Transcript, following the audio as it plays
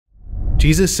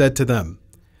Jesus said to them,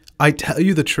 I tell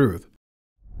you the truth.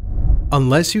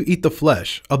 Unless you eat the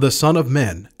flesh of the Son of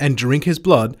Man and drink his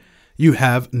blood, you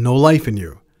have no life in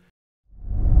you.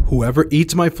 Whoever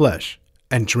eats my flesh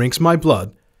and drinks my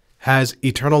blood has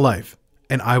eternal life,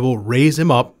 and I will raise him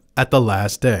up at the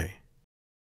last day.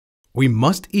 We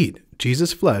must eat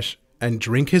Jesus' flesh and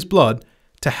drink his blood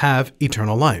to have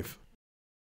eternal life.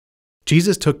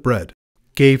 Jesus took bread,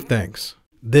 gave thanks.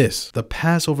 This, the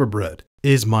Passover bread,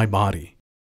 is my body.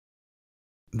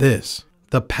 This,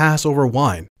 the Passover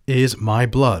wine, is my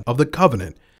blood of the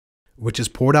covenant, which is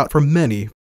poured out for many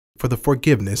for the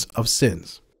forgiveness of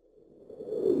sins.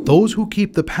 Those who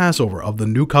keep the Passover of the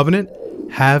new covenant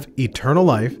have eternal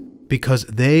life because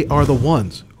they are the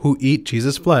ones who eat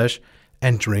Jesus' flesh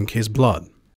and drink his blood.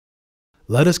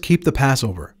 Let us keep the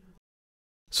Passover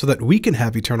so that we can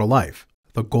have eternal life,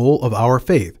 the goal of our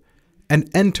faith, and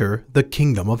enter the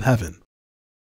kingdom of heaven.